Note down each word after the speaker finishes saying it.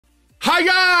Hi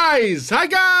guys! Hi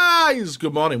guys!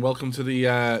 Good morning. Welcome to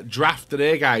the draft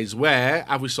today, guys. Where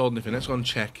have we sold anything? Let's go and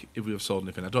check if we have sold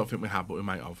anything. I don't think we have, but we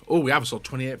might have. Oh, we have sold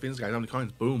 28 things, guys. How many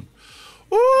coins? Boom.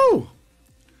 Ooh!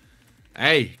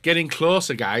 Hey, getting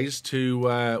closer, guys, to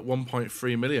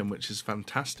 1.3 million, which is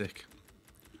fantastic.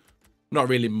 Not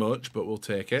really much, but we'll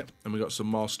take it. And we got some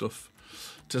more stuff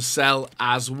to sell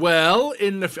as well.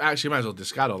 Actually, might as well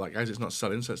discard all that, guys. It's not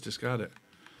selling, so let's discard it.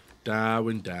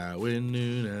 Darwin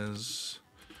Nunes.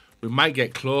 We might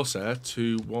get closer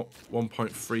to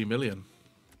 1.3 million.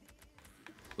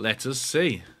 Let us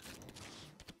see.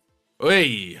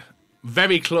 Oi!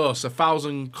 Very close.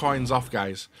 1,000 coins off,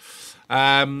 guys.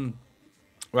 Right,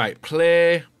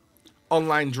 play.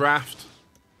 Online draft.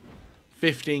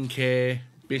 15k.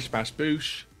 Bish bash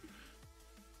boosh.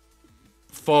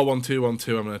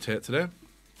 41212 I'm going to take today.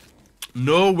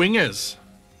 No wingers.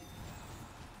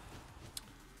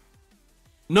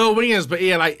 No wingers, but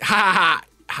here, like, ha,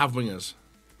 have wingers.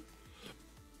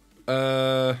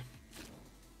 I'm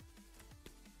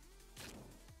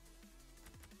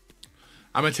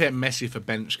going to take Messi for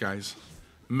bench, guys.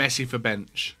 Messi for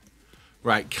bench.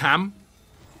 Right, Cam.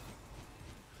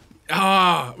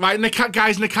 Ah, right,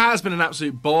 guys, Nakata's been an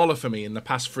absolute baller for me in the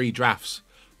past 3 drafts.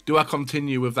 Do I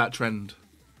continue with that trend?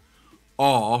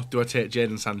 Or do I take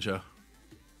Jadon Sancho?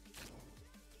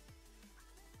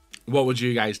 What would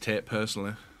you guys take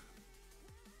personally?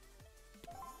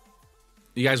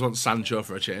 You guys want Sancho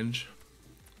for a change?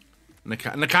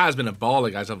 Nakata's been a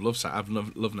baller, guys. I've loved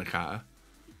Nakata.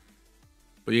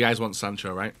 But you guys want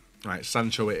Sancho, right? Right,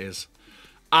 Sancho it is.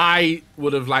 I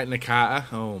would have liked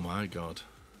Nakata. Oh my god.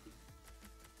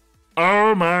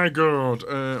 Oh my god.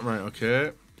 Right,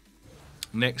 okay.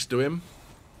 Next to him.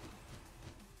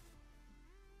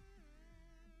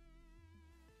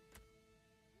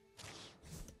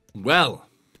 Well.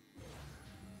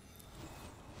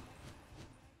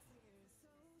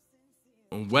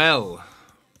 Well.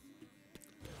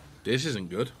 This isn't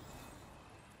good.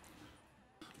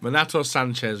 Renato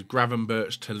Sanchez,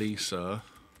 Gravenberch, Tolisso.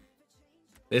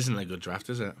 This isn't a good draft,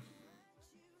 is it?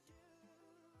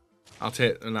 I'll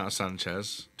take Renato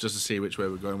Sanchez just to see which way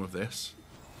we're going with this.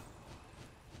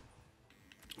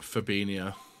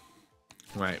 Fabinho.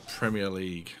 Right, Premier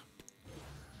League.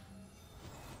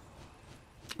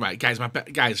 Right, guys,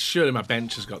 surely my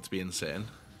bench has got to be insane.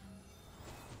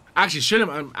 Actually,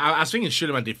 I was thinking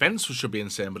surely my defense should be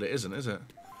insane, but it isn't, is it?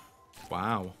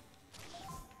 Wow.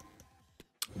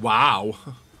 Wow.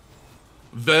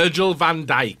 Virgil van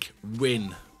Dijk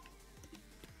win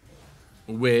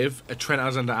with a Trent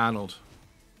Alexander-Arnold.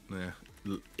 Yeah,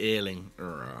 Earling.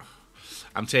 Ugh.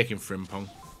 I'm taking Frimpong.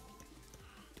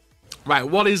 Right,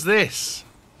 what is this?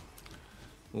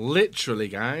 Literally,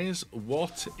 guys,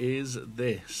 what is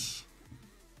this?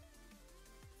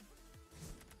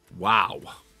 Wow.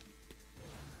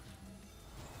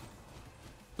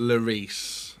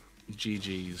 Lloris.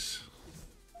 GG's.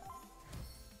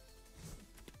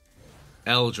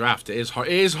 L draft. It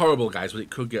is horrible, guys, but it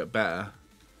could get better.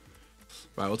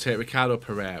 Right, we'll take Ricardo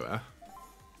Pereira.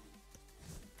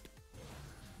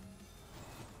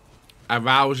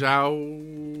 Araujo.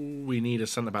 We need a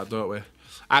centre-back, don't we?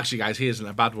 Actually, guys, he isn't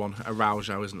a bad one.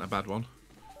 Araujo isn't a bad one.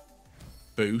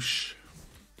 Boosh.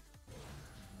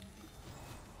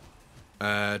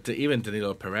 Even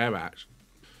Danilo Pereira, actually.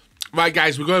 Right,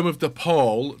 guys, we're going with the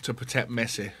Paul to protect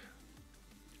Messi.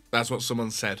 That's what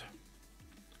someone said.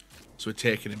 So we're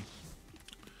taking him.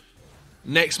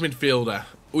 Next midfielder.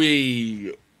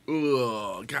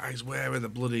 Ugh, guys, where are the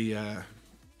bloody...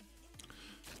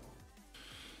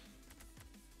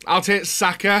 I'll take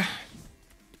Saka.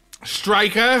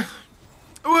 Striker.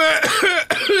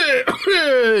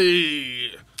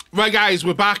 Right, guys,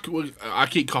 we're back. I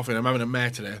keep coughing. I'm having a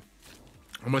mare today.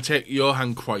 I'm going to take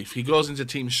Johan Cruyff. He goes into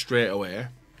team straight away.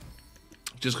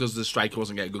 Just because the striker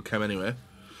wasn't getting good chem anyway.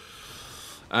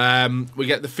 We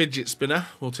get the fidget spinner.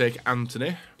 We'll take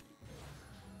Anthony.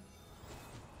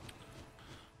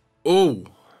 Oh.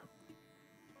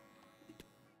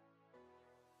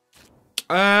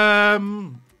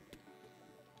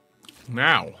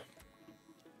 Now.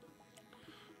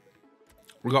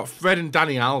 We got Fred and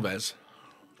Dani Alves.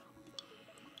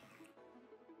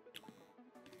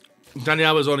 Dani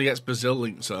Alves only gets Brazil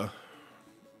linked, so.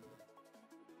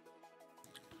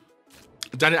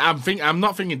 I'm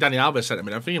not thinking Dani Alves centre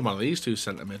mid. I'm thinking one of these two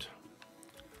centre mid.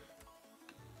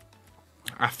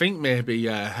 I think maybe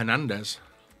Hernandez.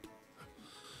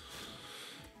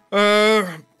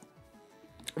 Right,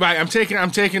 I'm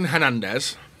taking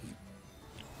Hernandez.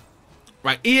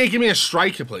 Right, EA, give me a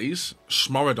striker, please.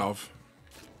 Shmorodov.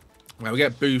 Right, we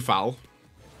get Boufal.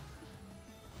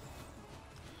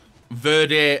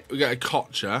 Verde, we got a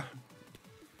Kocher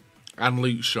and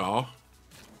Luke Shaw.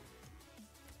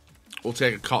 We'll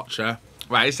take a Kocher.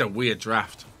 Right, it's a weird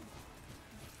draft.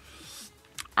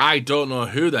 I don't know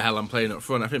who the hell I'm playing up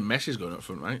front. I think Messi's going up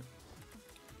front, right?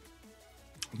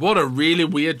 What a really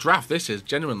weird draft this is,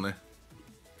 genuinely.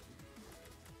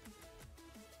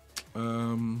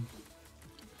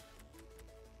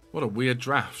 What a weird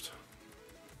draft.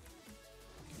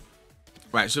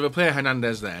 Right, so if I play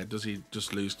Hernandez there, does he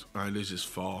just lose? Oh, he loses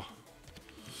 4.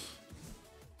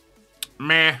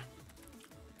 Meh.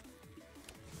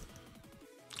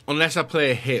 Unless I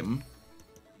play him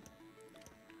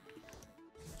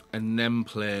and then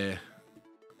play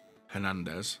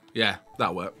Hernandez. Yeah,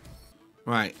 that'll work.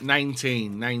 Right,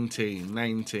 19, 19,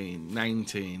 19,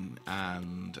 19,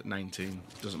 and 19.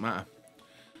 Doesn't matter.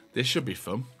 This should be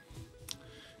fun.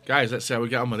 Guys, let's see how we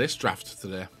get on with this draft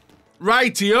today.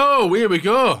 Rightio, here we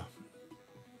go.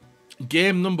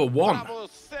 Game number 1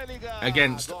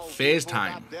 against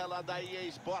FaceTime.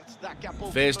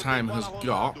 FaceTime has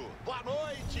got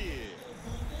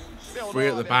 3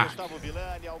 at the back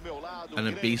and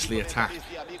a beastly attack.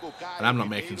 And I'm not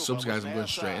making subs, guys. I'm going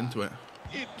straight into it.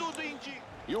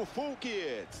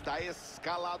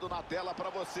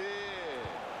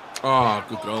 Oh,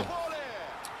 good goal.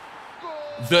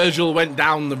 Virgil went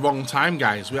down the wrong time,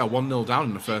 guys. We are 1-0 down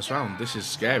in the first round. This is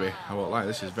scary. I won't lie,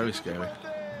 this is very scary.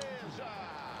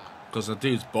 Because the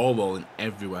dude's ball rolling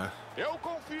everywhere.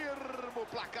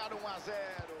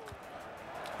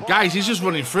 Guys, he's just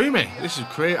running through me. This is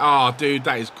crazy. Oh, dude,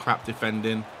 that is crap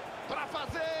defending.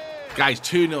 Guys,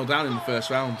 2-0 down in the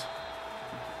first round.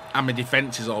 And my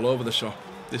defence is all over the shop.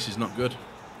 This is not good.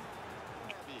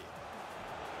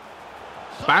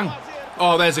 Bang.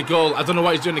 Oh, there's a goal. I don't know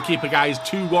what he's doing to keeper, guys.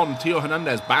 2-1. Theo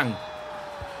Hernandez. Bang.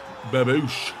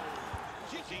 Baboosh.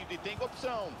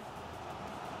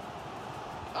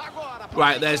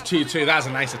 Right, there's 2-2. That's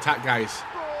a nice attack, guys.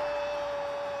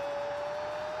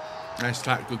 Nice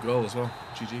attack. Good goal as well.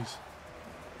 GG's.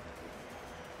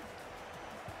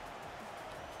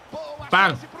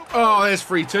 Bang. Oh, there's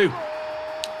 3-2.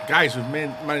 Guys, we've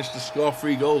managed to score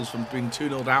 3 goals from being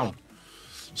 2-0 down.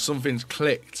 Something's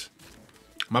clicked.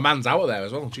 My man's out of there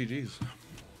as well. GG's.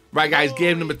 Right, guys,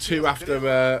 game number 2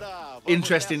 after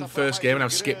interesting first game. And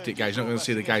I've skipped it, guys. You're not going to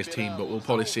see the guy's team, but we'll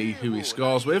probably see who he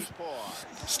scores with.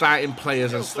 Starting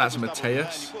players, and that's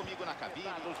Mateus.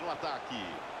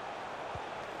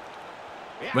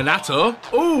 Renato.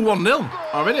 Oh, 1-0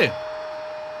 already.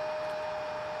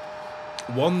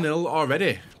 1-0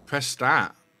 already. Press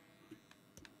start.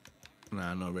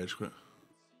 Nah, no rage quit.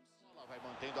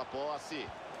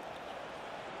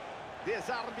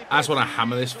 I just want to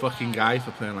hammer this fucking guy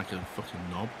for playing like a fucking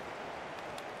knob.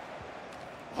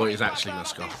 But he's actually going to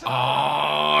score.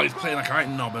 Oh, he's playing like a right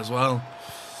knob as well.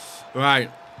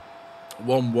 Right.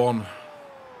 1-1.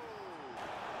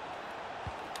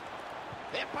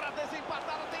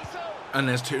 And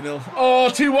there's 2-0. Oh,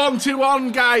 2-1,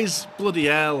 2-1, guys. Bloody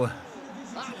hell.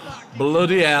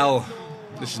 Bloody hell.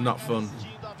 This is not fun.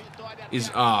 He's...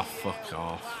 Ah, oh, fuck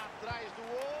off.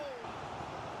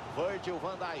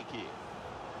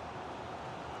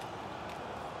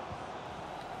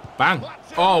 Bang.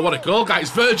 Oh, what a goal, guys.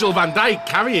 Virgil van Dijk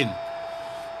carrying.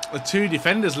 The 2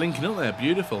 defenders linking up there.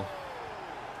 Beautiful.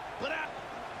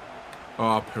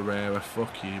 Oh, Pereira.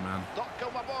 Fuck you, man.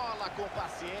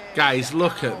 Guys,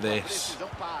 look at this.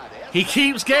 He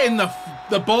keeps getting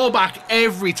the ball back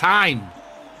every time.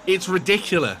 It's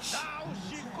ridiculous.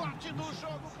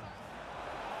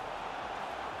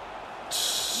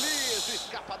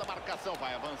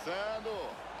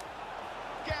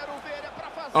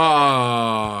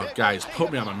 Oh, guys,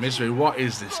 put me on my misery. What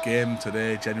is this game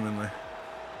today, genuinely?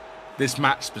 This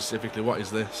match specifically, what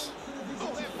is this?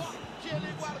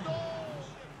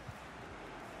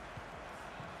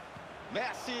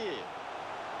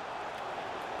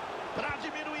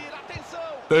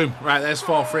 Boom. Right, there's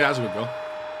 4-3. That's a good goal.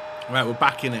 Right, we're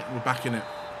back in it. We're back in it.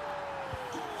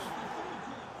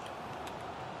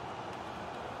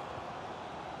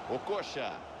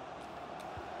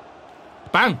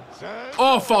 Bang.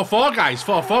 Oh, 4-4, guys.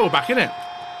 4-4. We're back in it.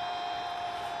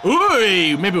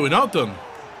 Ooh, maybe we're not done.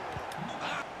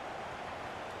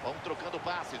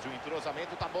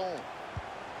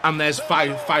 And there's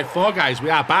 5-4, guys. We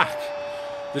are back.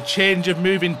 The change of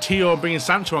moving Tio and bringing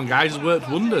Sancho on, guys, has worked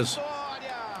wonders.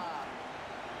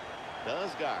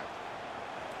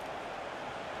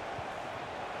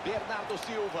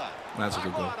 That's a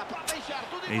good goal.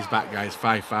 He's back, guys.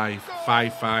 5-5.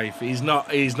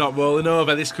 5-5. He's not rolling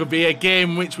over. This could be a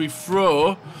game which we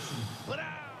throw.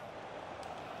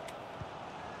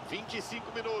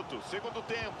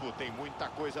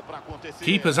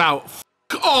 Keeper's out. F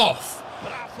off.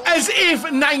 As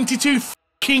if 92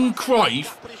 fucking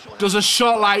Cruyff does a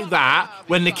shot like that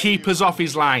when the keeper's off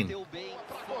his line.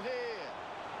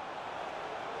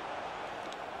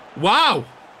 Wow.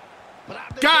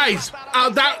 Guys,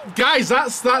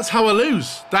 that's how I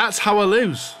lose. That's how I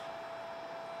lose.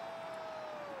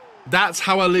 That's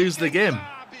how I lose the game.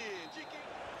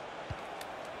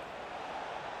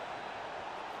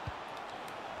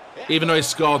 Even though he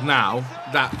scored now,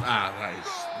 that is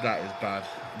bad.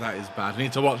 That is bad.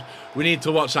 We need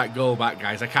to watch that goal back,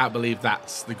 guys. I can't believe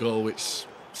that's the goal which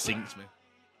sinks me.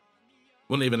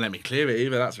 Wouldn't even let me clear it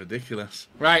either. That's ridiculous.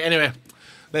 Right, anyway,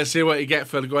 let's see what you get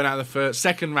for going out of the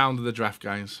second round of the draft,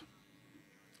 guys.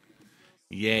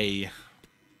 Yay.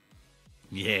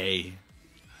 Yay.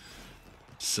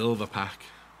 Silver pack.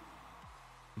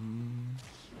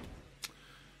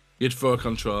 You'd throw a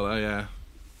controller, yeah.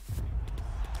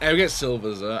 Hey, we get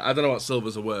silvers. I don't know what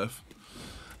silvers are worth.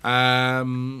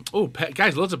 Oh,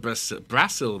 guys, loads of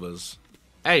brass silvers.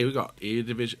 Hey, we got E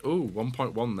division. Oh,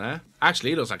 1.1 there. Actually,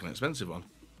 he looks like an expensive one.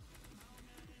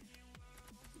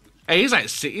 Hey, he's like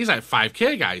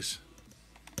 5k, guys.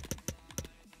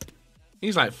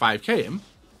 He's like 5k him.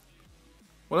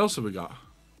 What else have we got?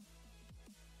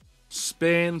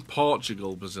 Spain,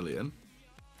 Portugal, Brazilian.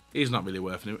 He's not really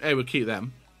worth anything. Hey, we'll keep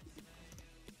them.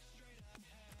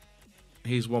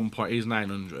 He's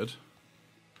 900.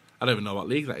 I don't even know what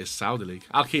league that is. Saudi league.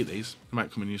 I'll keep these.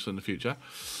 Might come in useful in the future.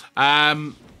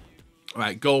 Right,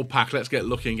 gold pack. Let's get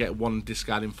lucky and get one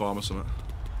discarding form or something.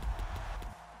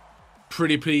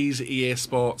 Pretty please, EA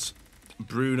Sports.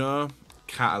 Bruno.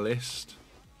 Catalyst.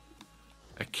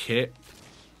 A kit.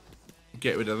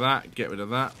 Get rid of that. Get rid of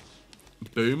that.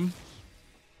 Boom.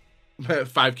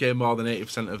 5k more than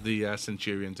 80% of the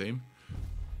Centurion team.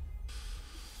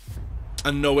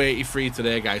 And no 83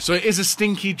 today, guys. So it is a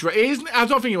stinky draft. I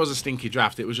don't think it was a stinky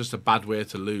draft. It was just a bad way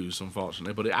to lose,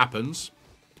 unfortunately. But it happens.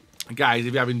 Guys,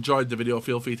 if you have enjoyed the video,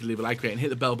 feel free to leave a like, rate, and hit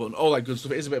the bell button. All that good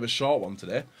stuff. It is a bit of a short one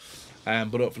today.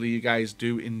 But hopefully you guys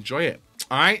do enjoy it.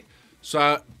 Alright.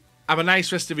 So have a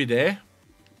nice rest of your day.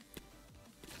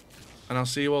 And I'll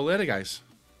see you all later, guys.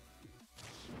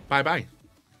 Bye-bye.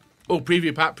 Oh,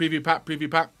 preview pack, preview pack,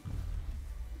 preview pack.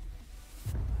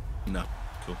 No.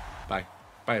 Cool. Bye.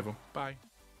 Bye, everyone. Bye.